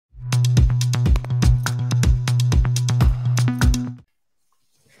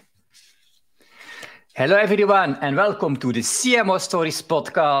Hello, everyone, and welcome to the CMO Stories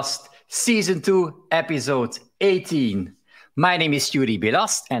podcast, Season 2, Episode 18. My name is Yuri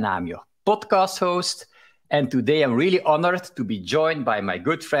Belast, and I'm your podcast host. And today I'm really honored to be joined by my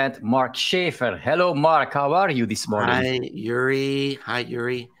good friend, Mark Schaefer. Hello, Mark. How are you this morning? Hi,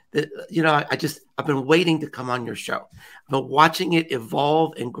 Yuri. I've been waiting to come on your show. I've been watching it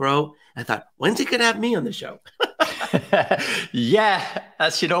evolve and grow. I thought, when's he going to have me on the show? Yeah,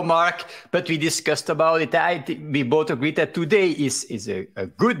 as you know, Mark, but we discussed about it. I think we both agreed that today is a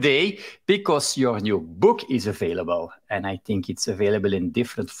good day because your new book is available. And I think it's available in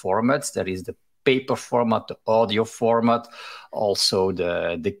different formats. There is the paper format, the audio format, also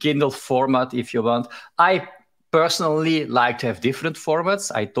the Kindle format, if you want. I personally like to have different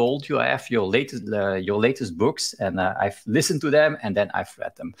formats. I told you I have your latest books, and I've listened to them, and then I've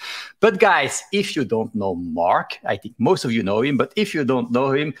read them. But guys, if you don't know Mark, I think most of you know him, but if you don't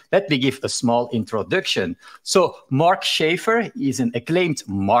know him, let me give a small introduction. So Mark Schaefer is an acclaimed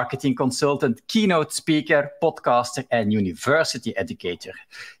marketing consultant, keynote speaker, podcaster, and university educator.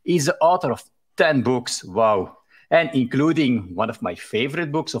 He's the author of 10 books, wow, and including one of my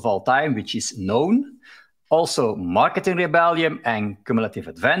favorite books of all time, which is Known. Also, Marketing Rebellion and Cumulative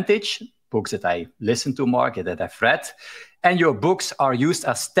Advantage, books that I listened to, Mark, and that I've read. And your books are used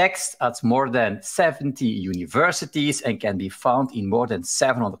as text at more than 70 universities and can be found in more than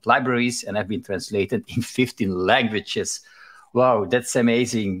 700 libraries and have been translated in 15 languages. Wow, that's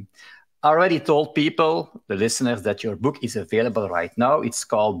amazing. I already told people, the listeners, that your book is available right now. It's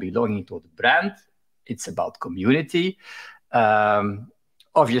called Belonging to the Brand. It's about community.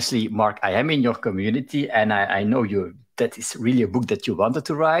 Obviously, Mark, I am in your community, and I know that is really a book that you wanted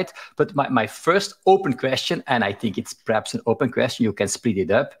to write. But my first open question, and I think it's perhaps an open question, you can split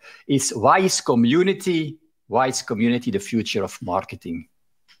it up, is why is community the future of marketing?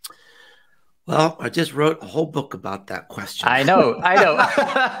 Well, I just wrote a whole book about that question. I know.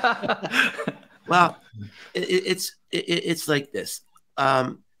 Well, it's like this.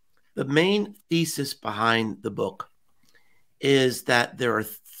 The main thesis behind the book is that there are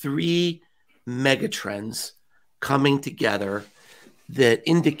three megatrends coming together that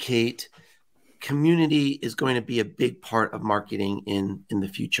indicate community is going to be a big part of marketing in the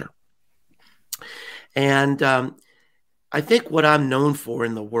future. And I think what I'm known for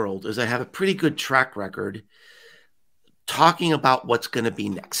in the world is I have a pretty good track record talking about what's going to be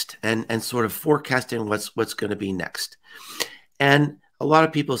next and sort of forecasting what's going to be next. And a lot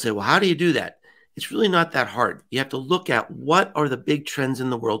of people say, well, how do you do that? It's really not that hard. You have to look at what are the big trends in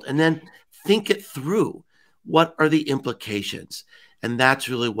the world and then think it through. What are the implications? And that's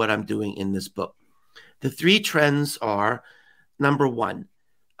really what I'm doing in this book. The three trends are, number one,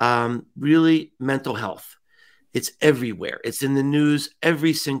 really mental health. It's everywhere. It's in the news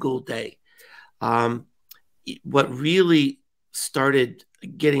every single day. What really started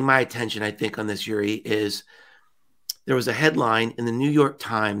getting my attention, I think, on this, Yuri, is there was a headline in the New York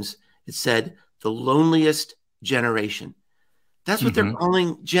Times. It said, the loneliest generation. That's what they're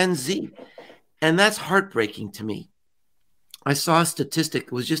calling Gen Z. And that's heartbreaking to me. I saw a statistic,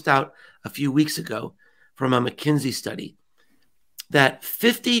 it was just out a few weeks ago from a McKinsey study, that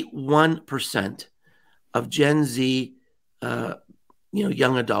 51% of Gen Z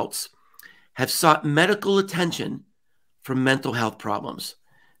young adults have sought medical attention for mental health problems.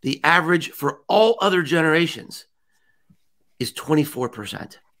 The average for all other generations is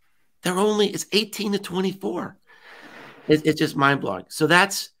 24%. It's 18 to 24. It's just mind-blowing. So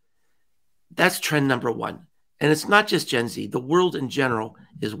that's trend number one. And it's not just Gen Z. The world in general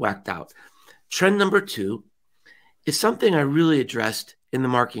is whacked out. Trend number two is something I really addressed in the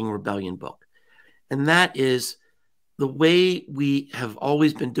Marketing Rebellion book. And that is the way we have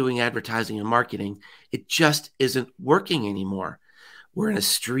always been doing advertising and marketing. It just isn't working anymore. We're in a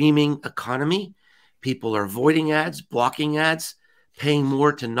streaming economy. People are avoiding ads, blocking ads, paying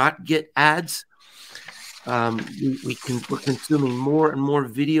more to not get ads. We're consuming more and more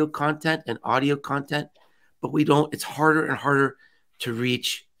video content and audio content, but it's harder and harder to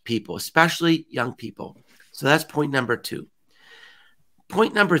reach people, especially young people. So that's point number two.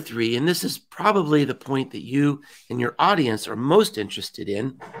 Point number three, and this is probably the point that you and your audience are most interested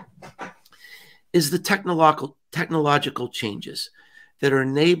in, is the technological changes that are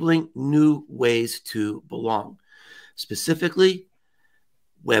enabling new ways to belong. Specifically,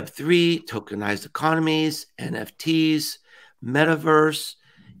 Web3, tokenized economies, NFTs, metaverse,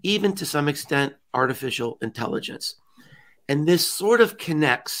 even to some extent, artificial intelligence. And this sort of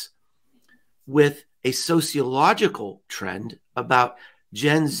connects with a sociological trend about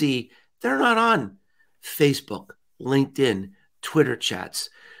Gen Z. They're not on Facebook, LinkedIn, Twitter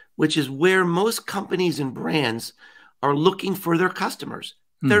chats which is where most companies and brands are looking for their customers.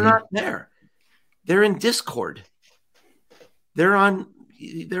 They're not there. They're in Discord. They're on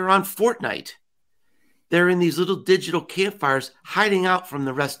Fortnite. They're in these little digital campfires hiding out from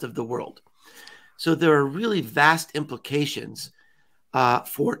the rest of the world. So there are really vast implications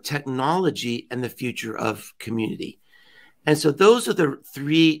for technology and the future of community. And so those are the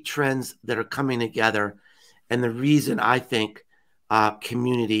three trends that are coming together. And the reason I think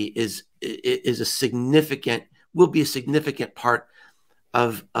community will be a significant part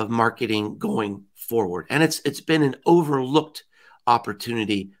of marketing going forward. And it's been an overlooked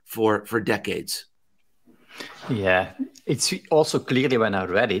opportunity for decades. Yeah, it's also clearly when I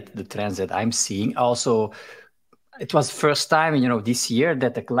read it, the trends that I'm seeing. Also, it was first time, this year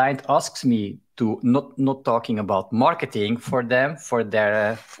that the client asks me to not talking about marketing for them, for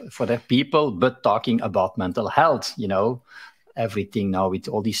their people, but talking about mental health. Everything now with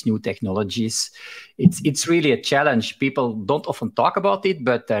all these new technologies, it's really a challenge. People don't often talk about it,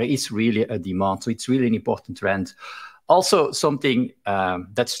 but there is really a demand. So it's really an important trend. Also, something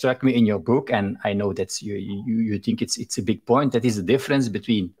that struck me in your book, and I know that you think it's a big point, that is the difference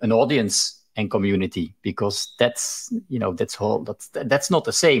between an audience and community, because that's not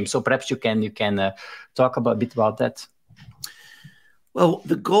the same. So perhaps you can talk a bit about that. Well,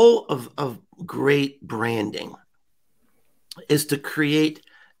 the goal of great branding is to create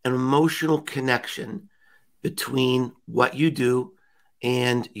an emotional connection between what you do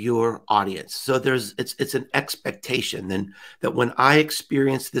and your audience. So it's an expectation then that when I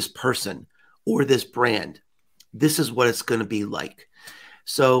experience this person or this brand, this is what it's going to be like.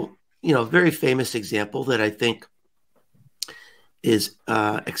 So, a very famous example that I think is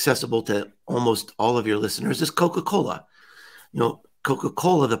accessible to almost all of your listeners is Coca-Cola.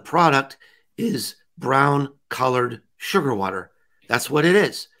 Coca-Cola, the product is brown colored sugar water. That's what it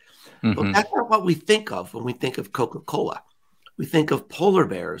is. But that's not what we think of when we think of Coca-Cola. We think of polar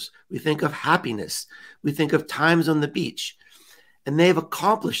bears. We think of happiness. We think of times on the beach. And they've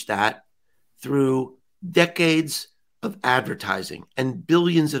accomplished that through decades of advertising and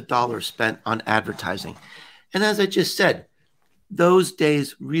billions of dollars spent on advertising. And as I just said, those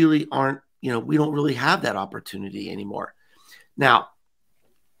days really aren't, we don't really have that opportunity anymore. Now,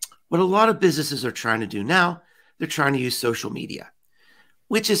 what a lot of businesses are trying to do now, they're trying to use social media,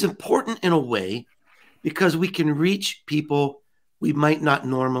 which is important in a way because we can reach people we might not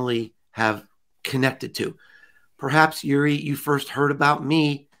normally have connected to. Perhaps, Yuri, you first heard about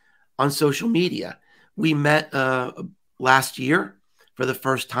me on social media. We met last year for the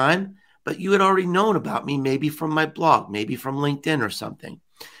first time, but you had already known about me, maybe from my blog, maybe from LinkedIn or something.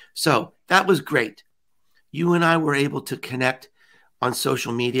 So that was great. You and I were able to connect on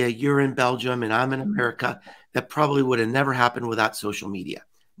social media. You're in Belgium and I'm in America. That probably would have never happened without social media.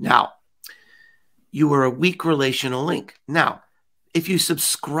 Now, you were a weak relational link. Now, if you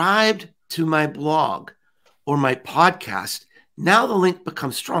subscribed to my blog or my podcast, now the link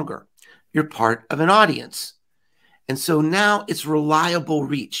becomes stronger. You're part of an audience. And so now it's reliable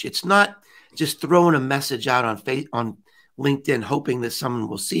reach. It's not just throwing a message out on LinkedIn hoping that someone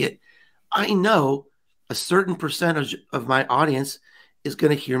will see it. I know a certain percentage of my audience is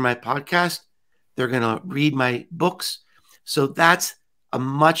going to hear my podcast. They're going to read my books. So that's a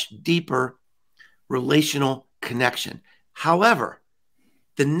much deeper relational connection. However,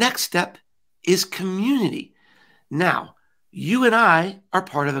 the next step is community. Now, you and I are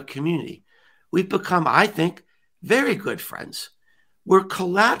part of a community. We've become, I think, very good friends. We're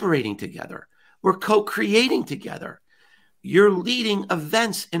collaborating together. We're co-creating together. You're leading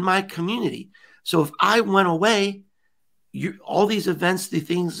events in my community. So if I went away, all these events, the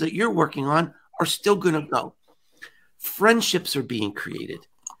things that you're working on are still going to go. Friendships are being created,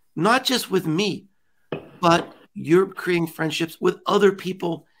 not just with me, but you're creating friendships with other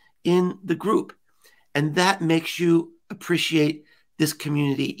people in the group. And that makes you appreciate this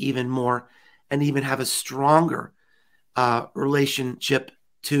community even more and even have a stronger relationship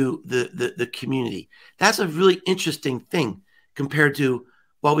to the community. That's a really interesting thing compared to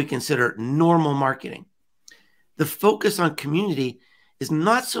what we consider normal marketing. The focus on community is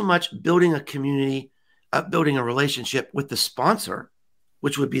not so much building a community, building a relationship with the sponsor,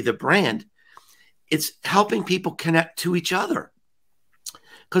 which would be the brand. It's helping people connect to each other.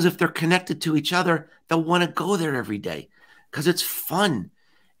 Because if they're connected to each other, they'll want to go there every day because it's fun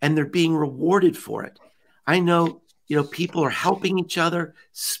and they're being rewarded for it. I know, people are helping each other,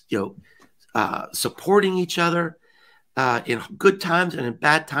 supporting each other in good times and in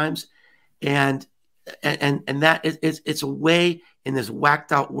bad times. And that it's a way in this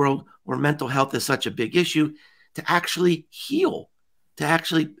whacked out world where mental health is such a big issue to actually heal to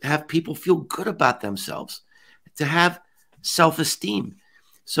actually have people feel good about themselves, to have self-esteem.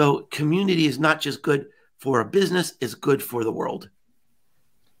 So community is not just good for a business, it's good for the world.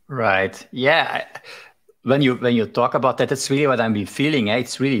 Right. Yeah. When you talk about that, that's really what I've been feeling.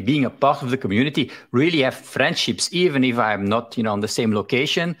 It's really being a part of the community, really have friendships, even if I'm not, on the same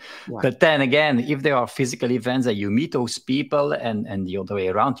location. Right. But then again, if there are physical events that you meet those people, and the other way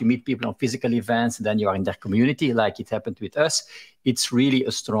around, you meet people on physical events, then you are in their community, like it happened with us. It's really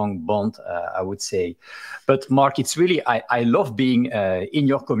a strong bond, I would say. But Mark, it's really, I love being in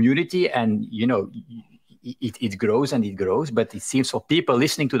your community, and, it grows and it grows, but it seems for people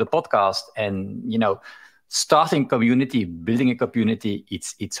listening to the podcast and, starting community, building a community,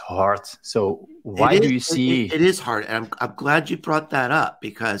 it's hard. So why do you see? It is hard, and I'm glad you brought that up,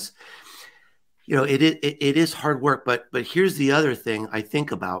 because it is hard work. But here's the other thing I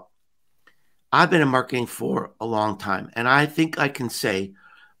think about. I've been in marketing for a long time, and I think I can say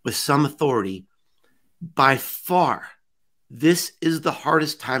with some authority, by far, this is the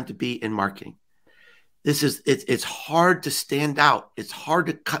hardest time to be in marketing. It's hard to stand out. It's hard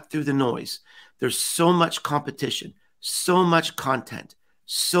to cut through the noise. There's so much competition, so much content,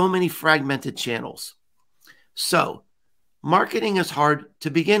 so many fragmented channels. So marketing is hard to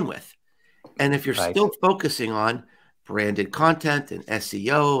begin with. And if you're still focusing on branded content and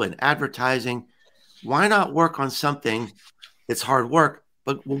SEO and advertising, why not work on something that's hard work,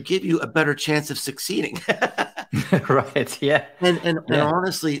 but will give you a better chance of succeeding? Right. Yeah. And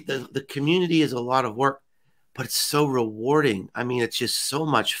honestly, the community is a lot of work, but it's so rewarding. I mean, it's just so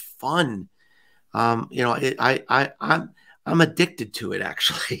much fun. I'm addicted to it,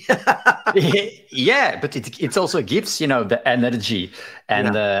 actually. Yeah, but it also gives the energy,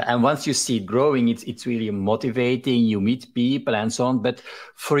 and once you see it growing, it's really motivating. You meet people and so on. But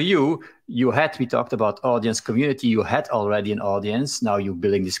for you, we talked about audience community. You had already an audience. Now you're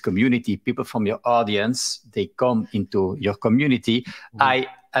building this community. People from your audience, they come into your community. Mm-hmm.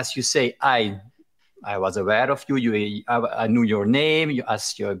 As you say, I was aware of you. I knew your name.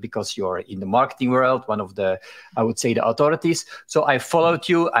 Because you're in the marketing world, one of the, I would say, the authorities. So I followed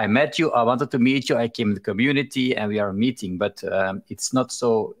you. I met you. I wanted to meet you. I came in the community, and we are meeting. But it's not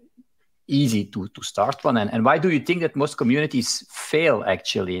so easy to start one. And why do you think that most communities fail?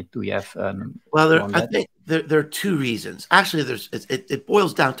 Actually, do you have? I think there are two reasons. Actually, it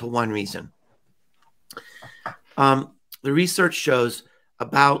boils down to one reason. The research shows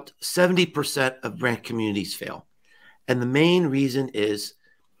about 70% of brand communities fail. And the main reason is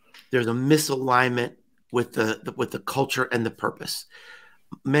there's a misalignment with the culture and the purpose.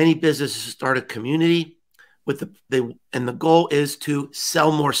 Many businesses start a community and the goal is to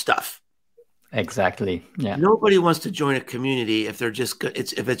sell more stuff. Exactly. Yeah. Nobody wants to join a community if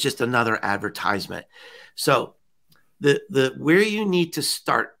it's just another advertisement. So the where you need to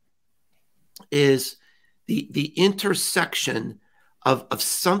start is the intersection of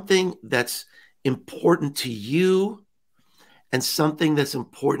something that's important to you and something that's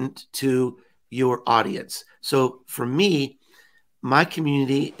important to your audience. So for me, my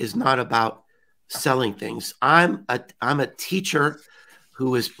community is not about selling things. I'm a teacher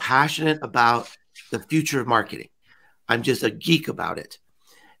who is passionate about the future of marketing. I'm just a geek about it.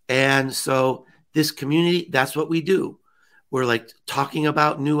 And so this community, that's what we do. We're like talking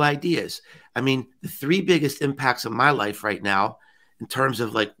about new ideas. I mean, the three biggest impacts of my life right now in terms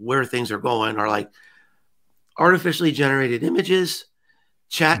of like where things are going are like artificially generated images,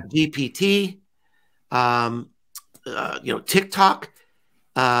 Chat GPT, TikTok.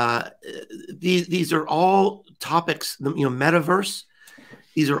 These are all topics, metaverse.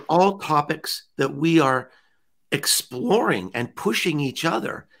 These are all topics that we are exploring and pushing each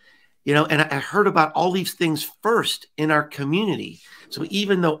other, and I heard about all these things first in our community. So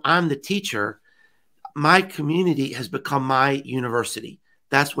even though I'm the teacher, my community has become my university.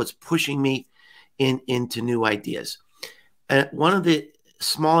 That's what's pushing me into new ideas. And one of the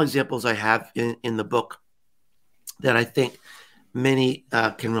small examples I have in the book that I think many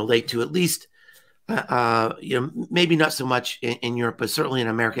can relate to, at least, maybe not so much in Europe, but certainly in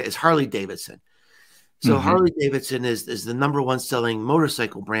America, is Harley Davidson. So Harley Davidson is the #1 selling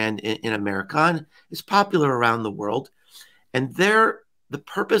motorcycle brand in America, and it's popular around the world. And the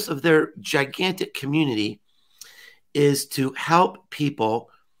purpose of their gigantic community is to help people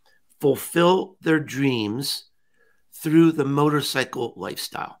fulfill their dreams through the motorcycle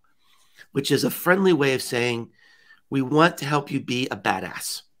lifestyle, which is a friendly way of saying, we want to help you be a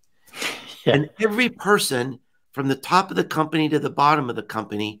badass. Yeah. And every person from the top of the company to the bottom of the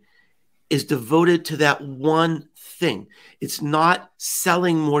company is devoted to that one thing. It's not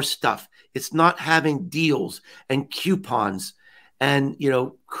selling more stuff. It's not having deals and coupons and,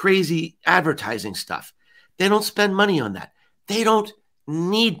 crazy advertising stuff. They don't spend money on that. They don't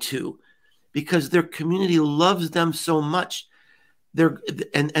need to, because their community loves them so much. They're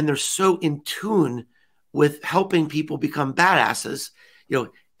so in tune with helping people become badasses.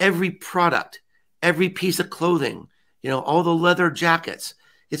 Every product, every piece of clothing, all the leather jackets,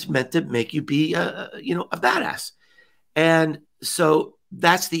 it's meant to make you be a badass. And so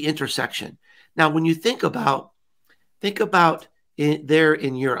that's the intersection. Now, when you think about there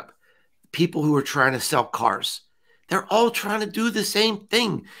in Europe, people who are trying to sell cars, they're all trying to do the same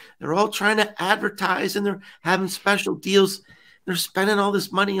thing. They're all trying to advertise, and they're having special deals. They're spending all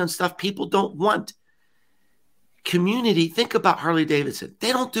this money on stuff people don't want. Community, think about Harley Davidson.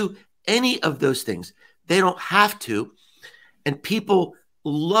 They don't do any of those things. They don't have to. And people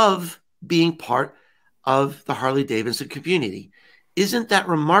love being part of the Harley Davidson community. Isn't that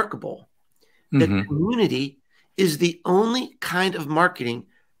remarkable? That community is the only kind of marketing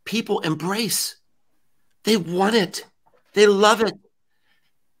people embrace. They want it. They love it.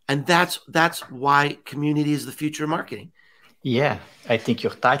 And that's why community is the future of marketing. Yeah, I think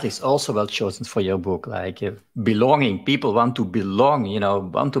your title is also well chosen for your book, like belonging. People want to belong,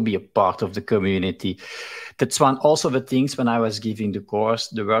 want to be a part of the community. That's one also the things when I was giving the course,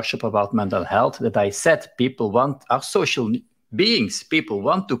 the workshop about mental health, that I said people are social beings. People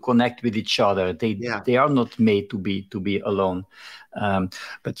want to connect with each other. They are not made to be alone.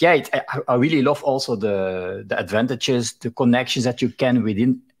 But yeah, I really love also the advantages, the connections that you can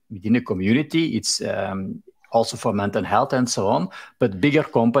within a community. It's also for mental health and so on. But bigger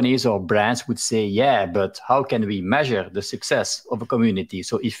companies or brands would say, yeah, but how can we measure the success of a community?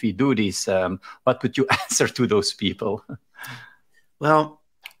 So if we do this, what would you answer to those people? Well,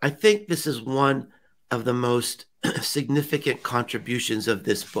 I think this is one of the most significant contributions of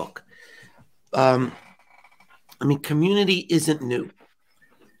this book. Community isn't new.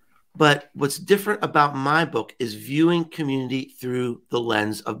 But what's different about my book is viewing community through the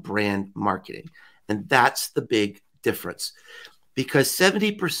lens of brand marketing. And that's the big difference, because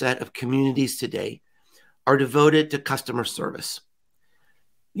 70% of communities today are devoted to customer service.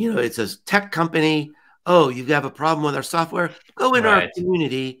 It's a tech company. Oh, you have a problem with our software? Go in our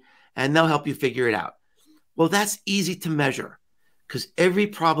community and they'll help you figure it out. Well, that's easy to measure, because every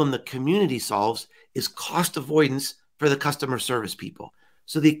problem the community solves is cost avoidance for the customer service people.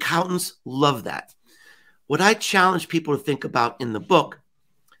 So the accountants love that. What I challenge people to think about in the book,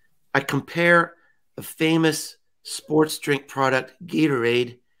 I compare a famous sports drink product,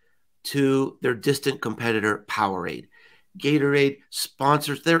 Gatorade, to their distant competitor, Powerade. Gatorade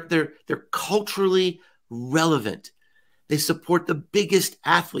sponsors, they're culturally relevant. They support the biggest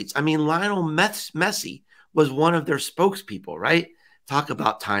athletes. Lionel Messi was one of their spokespeople, right? Talk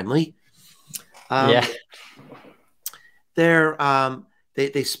about timely.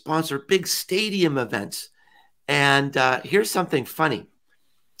 They sponsor big stadium events. And here's something funny.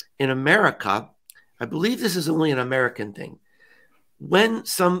 In America, I believe this is only an American thing. When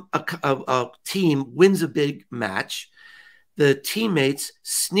a team wins a big match, the teammates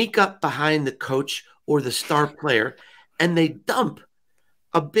sneak up behind the coach or the star player, and they dump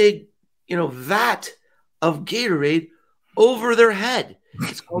a big, vat of Gatorade over their head.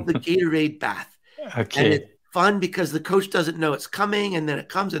 It's called the Gatorade bath. Okay. And it's fun because the coach doesn't know it's coming, and then it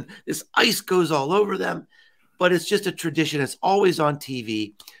comes and this ice goes all over them. But it's just a tradition. It's always on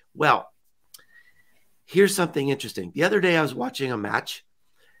TV. Well, here's something interesting. The other day I was watching a match,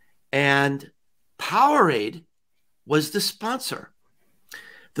 and Powerade was the sponsor.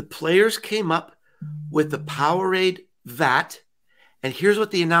 The players came up with the Powerade vat, and here's what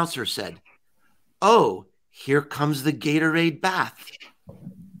the announcer said. Oh, here comes the Gatorade bath.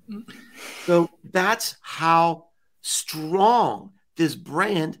 So that's how strong this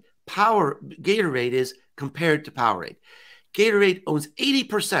brand Gatorade is compared to Powerade. Gatorade owns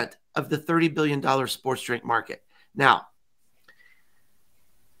 80% of the $30 billion sports drink market. Now,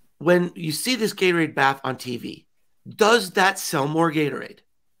 when you see this Gatorade bath on TV, does that sell more Gatorade?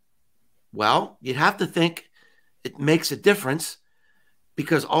 Well, you'd have to think it makes a difference,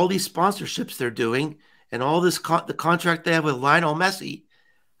 because all these sponsorships they're doing and all this the contract they have with Lionel Messi,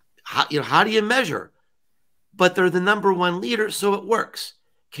 how do you measure? But they're the number one leader, so it works.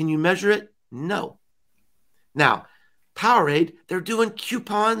 Can you measure it? No. Now, Powerade, they're doing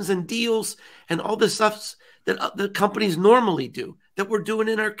coupons and deals and all this stuff that the companies normally do, that we're doing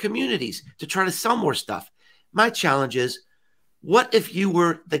in our communities to try to sell more stuff. My challenge is, what if you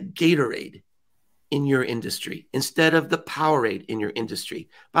were the Gatorade in your industry instead of the Powerade in your industry?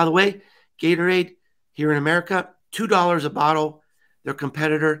 By the way, Gatorade here in America, $2 a bottle. Their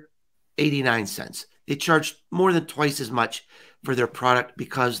competitor, 89 cents. they charge more than twice as much for their product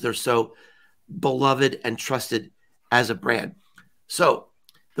because they're so beloved and trusted as a brand. So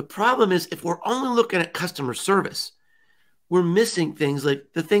the problem is, if we're only looking at customer service, we're missing things like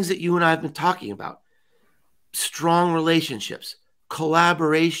the things that you and I have been talking about: strong relationships,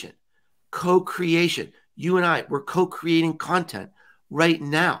 collaboration, co-creation. You and I, we're co-creating content right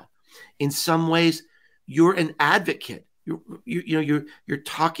now. In some ways, you're an advocate. You're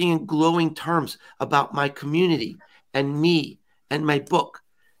talking in glowing terms about my community and me and my book.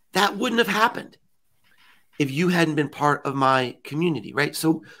 That wouldn't have happened if you hadn't been part of my community, right?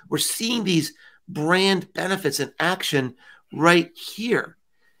 So we're seeing these brand benefits in action right here.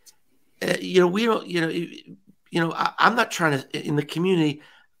 We don't, I'm not trying to, in the community,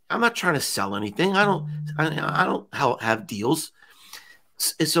 I'm not trying to sell anything. I don't have deals.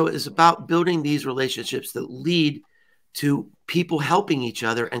 So it's about building these relationships that lead to people helping each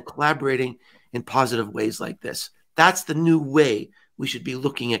other and collaborating in positive ways like this. That's the new way we should be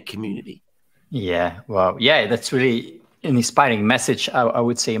looking at community. Yeah, well, yeah, that's really an inspiring message, I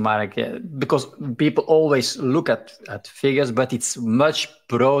would say, Mark, because people always look at figures, but it's much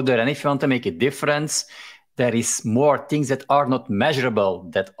broader. And if you want to make a difference, there is more things that are not measurable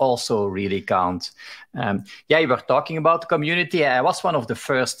that also really count. Yeah, you were talking about community. I was one of the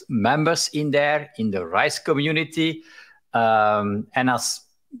first members in there, in the RISE community. And as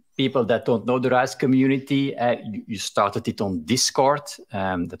people that don't know the RISE community, you started it on Discord.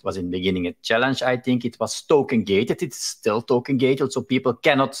 That was in the beginning a challenge, I think. It was token gated. It's still token gated, so people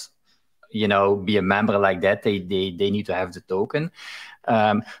cannot, be a member like that. They need to have the token.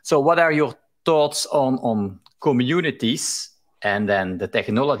 So what are your thoughts on communities and then the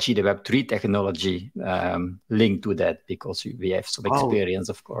technology, the Web3 technology linked to that? Because we have some experience,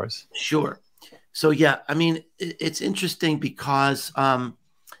 of course. Sure. So, yeah, I mean, it's interesting because,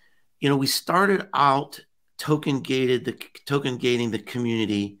 we started out token gating the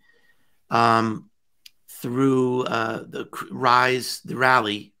community through the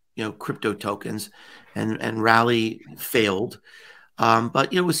rally, crypto tokens, and rally failed.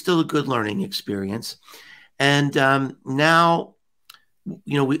 But it was still a good learning experience. And now,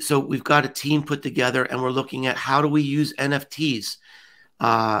 we've got a team put together, and we're looking at how do we use NFTs.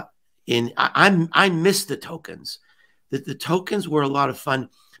 I miss the tokens. The tokens were a lot of fun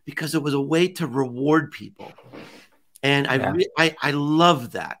because it was a way to reward people, and I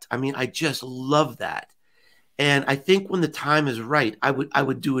love that. I mean, I just love that. And I think when the time is right, I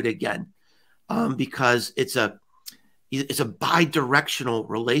would do it again, because it's a bi-directional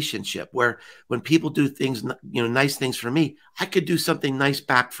relationship where when people do things, nice things for me, I could do something nice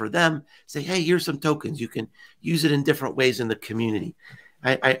back for them. Say, hey, here's some tokens. You can use it in different ways in the community.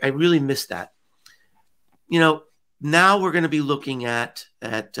 I really miss that. Now we're going to be looking at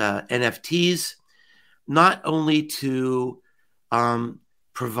NFTs, not only to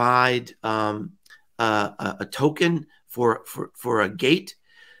provide a token for a gate,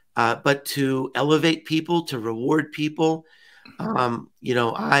 but to elevate people, to reward people.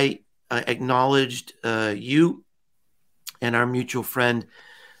 I acknowledged you and our mutual friend,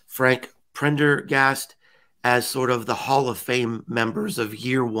 Frank Prendergast, as sort of the Hall of Fame members of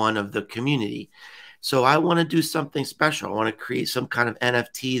year one of the community. So I want to do something special. I want to create some kind of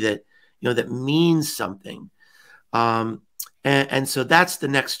NFT that, that means something. And so that's the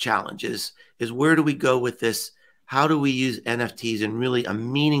next challenge is where do we go with this? How do we use NFTs in really a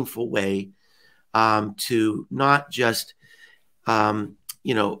meaningful way to not just,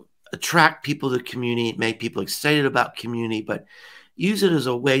 attract people to the community, make people excited about community, but use it as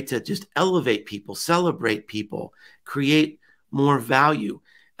a way to just elevate people, celebrate people, create more value.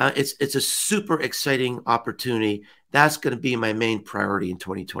 It's a super exciting opportunity. That's going to be my main priority in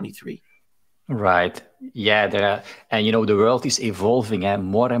 2023. Right. Yeah. And the world is evolving, and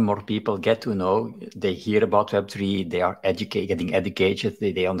more people get to know. They hear about Web3. They are getting educated.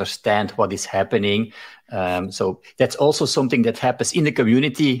 They understand what is happening. So that's also something that happens in the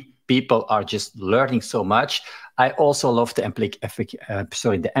community. People are just learning so much. I also love the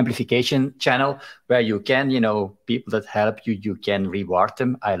amplification channel where you can, people that help you, you can reward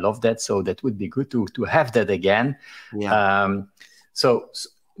them. I love that. So that would be good to have that again. Yeah. So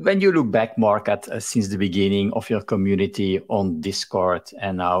when you look back, Mark, at since the beginning of your community on Discord,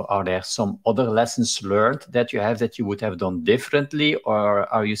 and now, are there some other lessons learned that you have that you would have done differently?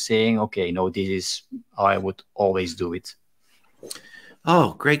 Or are you saying, okay, no, this is how I would always do it?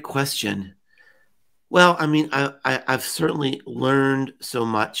 Oh, great question. Well, I mean, I've certainly learned so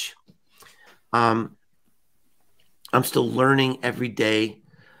much. I'm still learning every day.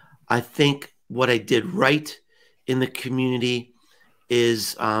 I think what I did right in the community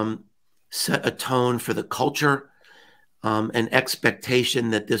is set a tone for the culture, an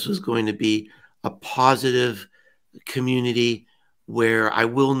expectation that this was going to be a positive community where I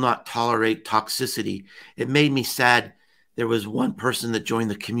will not tolerate toxicity. It made me sad. There was one person that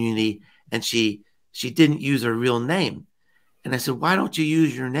joined the community and she didn't use her real name. And I said, why don't you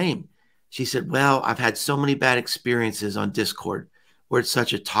use your name? She said, well, I've had so many bad experiences on Discord where it's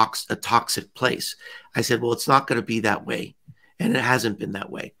such a toxic place. I said, well, it's not going to be that way. And it hasn't been that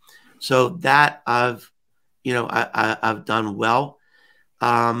way. So that I've done well.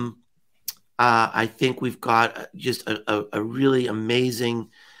 I think we've got just a really amazing,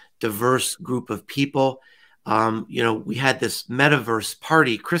 diverse group of people. We had this metaverse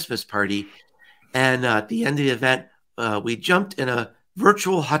party, Christmas party, and at the end of the event, we jumped in a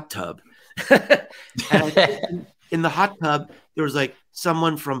virtual hot tub. And in the hot tub, there was like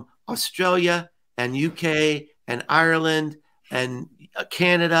someone from Australia and UK and Ireland and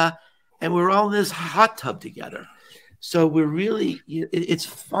Canada, and we were all in this hot tub together. So it's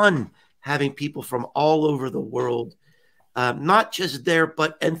fun having people from all over the world, not just there,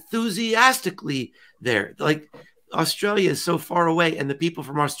 but enthusiastically there. Like Australia is so far away, and the people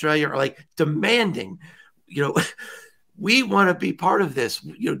from Australia are like demanding, we want to be part of this,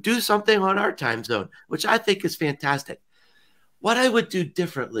 do something on our time zone, which I think is fantastic. What I would do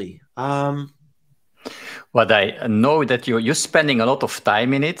differently. But I know that you're spending a lot of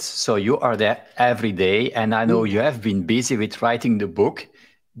time in it. So you are there every day. And I know you have been busy with writing the book.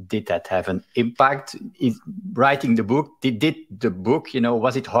 Did that have an impact in writing the book? Did the book,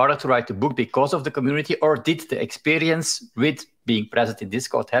 was it harder to write the book because of the community, or did the experience with being present in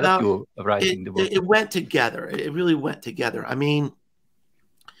Discord help you writing the book? It went together. It really went together. I mean,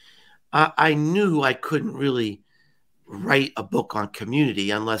 I knew I couldn't really write a book on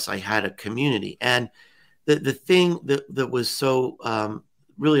community unless I had a community. And the thing that was so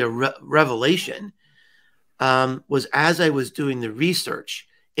really a revelation was, as I was doing the research,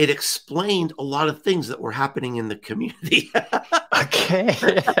 it explained a lot of things that were happening in the community.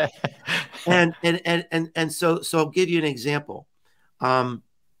 Okay. and so I'll give you an example.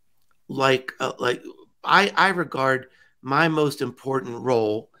 Like I regard my most important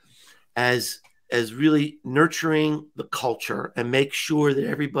role as really nurturing the culture and make sure that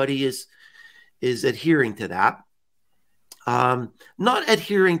everybody is adhering to that. Not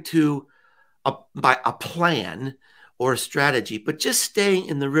adhering to by a plan or a strategy, but just staying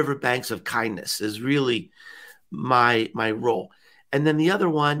in the riverbanks of kindness is really my role. And then the other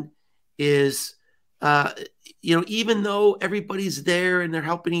one is, even though everybody's there and they're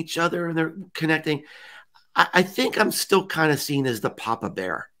helping each other and they're connecting, I think I'm still kind of seen as the Papa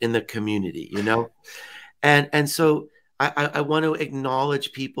Bear in the community, and so I want to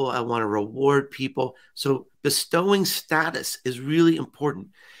acknowledge people. I want to reward people. So bestowing status is really important.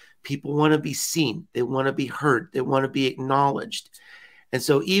 People want to be seen. They want to be heard. They want to be acknowledged. And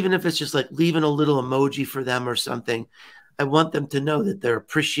so even if it's just like leaving a little emoji for them or something, I want them to know that they're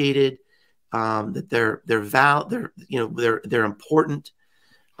appreciated, that they're important,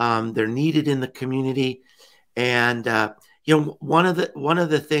 they're needed in the community. And one of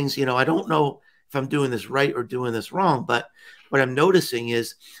the things, I don't know if I'm doing this right or doing this wrong, but what I'm noticing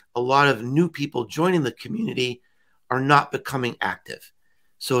is a lot of new people joining the community are not becoming active.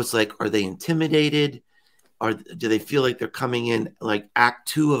 So it's like, are they intimidated? Or do they feel like they're coming in like act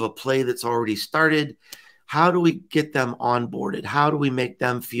 2 of a play that's already started? How do we get them onboarded? How do we make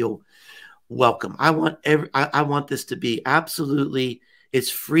them feel welcome? I want this to be absolutely, it's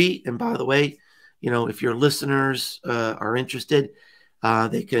free. And by the way, if your listeners are interested,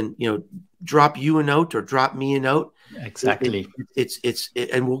 they can, drop you a note or drop me a note. Exactly.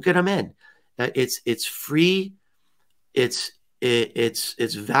 And we'll get them in. It's free. It's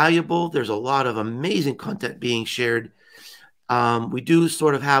valuable. There's a lot of amazing content being shared. We do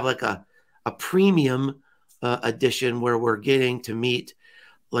sort of have like a premium edition where we're getting to meet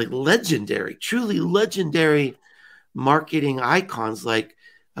like truly legendary marketing icons like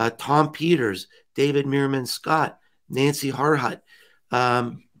Tom Peters, David Meerman Scott, Nancy Harhut.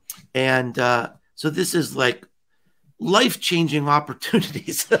 So this is like life-changing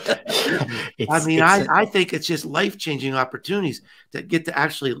opportunities. I think it's just life-changing opportunities to get to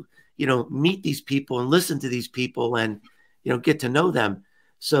actually, meet these people and listen to these people and, get to know them.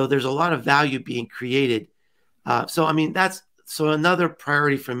 So there's a lot of value being created. So another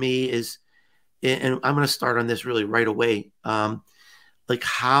priority for me is, and I'm going to start on this really right away. Like,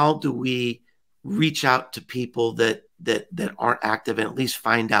 how do we reach out to people that aren't active and at least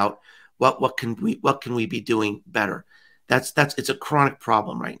find out what can we be doing better? It's a chronic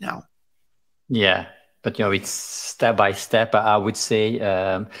problem right now. Yeah. but it's step by step, I would say.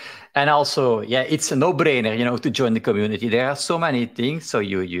 And also, yeah, it's a no-brainer, to join the community. There are so many things. So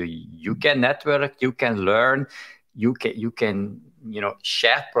you can network, you can learn, you can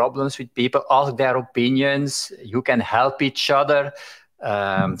share problems with people, ask their opinions. You can help each other.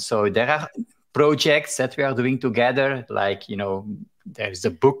 So there are projects that we are doing together, like there's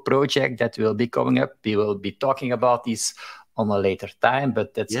a book project that will be coming up. We will be talking about this on a later time,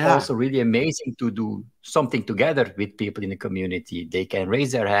 but that's also really amazing to do something together with people in the community. They can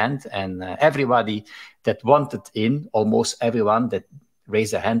raise their hand, and everybody that wanted in, almost everyone that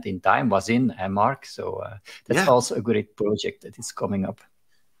raised their hand in time was in, Mark. So that's also a great project that is coming up.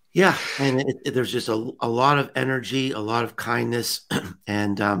 Yeah, and there's just a lot of energy, a lot of kindness,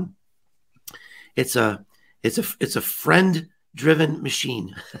 and it's a friend-driven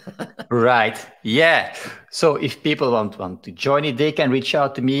machine. Right. Yeah. So if people want to join it, they can reach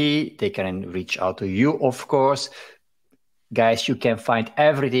out to me. They can reach out to you, of course. Guys, you can find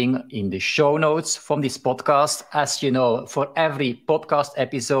everything in the show notes from this podcast. As you know, for every podcast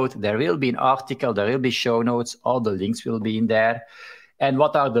episode, there will be an article, there will be show notes. All the links will be in there. And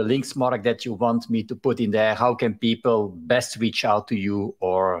what are the links, Mark, that you want me to put in there? How can people best reach out to you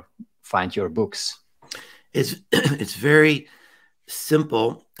or find your books? It's very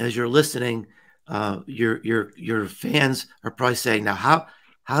simple. As you're listening, your fans are probably saying, now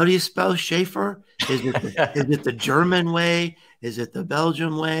how do you spell Schaefer? Is it the German way? Is it the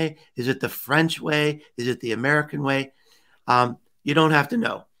Belgian way? Is it the French way? Is it the American way? You don't have to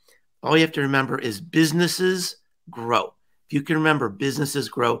know. All you have to remember is businesses grow. If you can remember businesses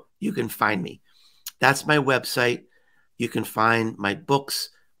grow, you can find me. That's my website. You can find my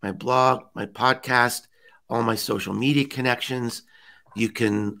books, my blog, my podcast, all my social media connections. You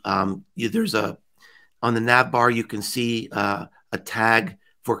can, there's on the nav bar, you can see a tag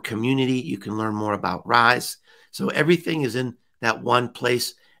for community. You can learn more about Rise. So everything is in that one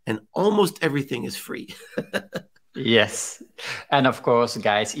place, and almost everything is free. Yes. And of course,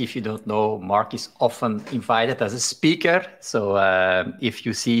 guys, if you don't know, Mark is often invited as a speaker. So if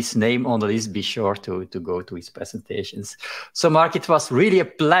you see his name on the list, be sure to go to his presentations. So Mark, it was really a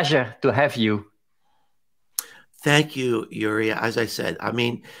pleasure to have you. Thank you, Yuri. As I said, I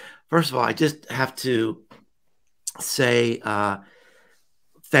mean, first of all, I just have to say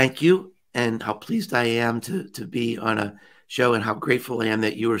thank you, and how pleased I am to be on a show, and how grateful I am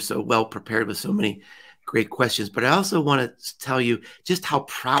that you were so well prepared with so many great questions. But I also want to tell you just how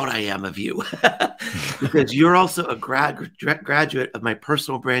proud I am of you, because you're also a graduate of my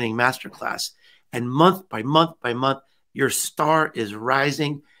personal branding masterclass, and month by month by month, your star is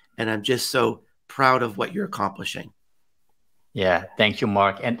rising, and I'm just so proud of what you're accomplishing. Yeah, thank you,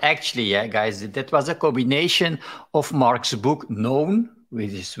 Mark. And actually, yeah, guys, that was a combination of Mark's book, Known,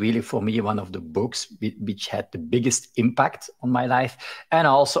 which is really, for me, one of the books which had the biggest impact on my life. And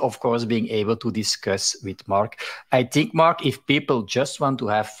also, of course, being able to discuss with Mark. I think, Mark, if people just want to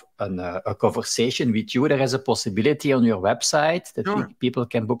have a conversation with you, there is a possibility on your website that people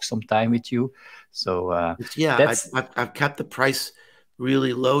can book some time with you. So I've kept the price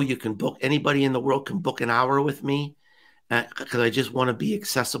really low. You can book, anybody in the world can book an hour with me, because I just want to be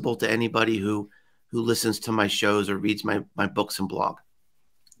accessible to anybody who listens to my shows or reads my books and blog.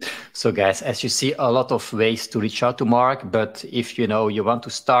 So guys, as you see, a lot of ways to reach out to Mark, but if you want to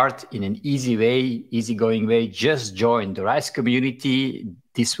start in an easy way, easygoing way, just join the Rise community.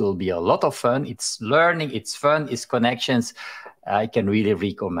 This will be a lot of fun. It's learning, it's fun, it's connections. I can really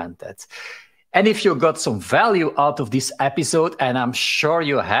recommend that. And if you got some value out of this episode, and I'm sure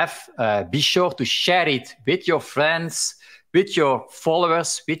you have, be sure to share it with your friends, with your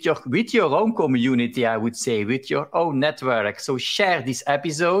followers, with your own community, I would say, with your own network. So share this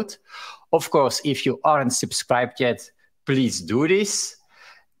episode. Of course, if you aren't subscribed yet, please do this.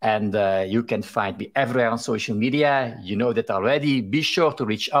 And you can find me everywhere on social media. You know that already. Be sure to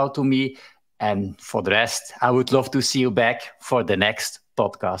reach out to me. And for the rest, I would love to see you back for the next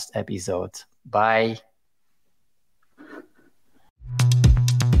podcast episode. Bye.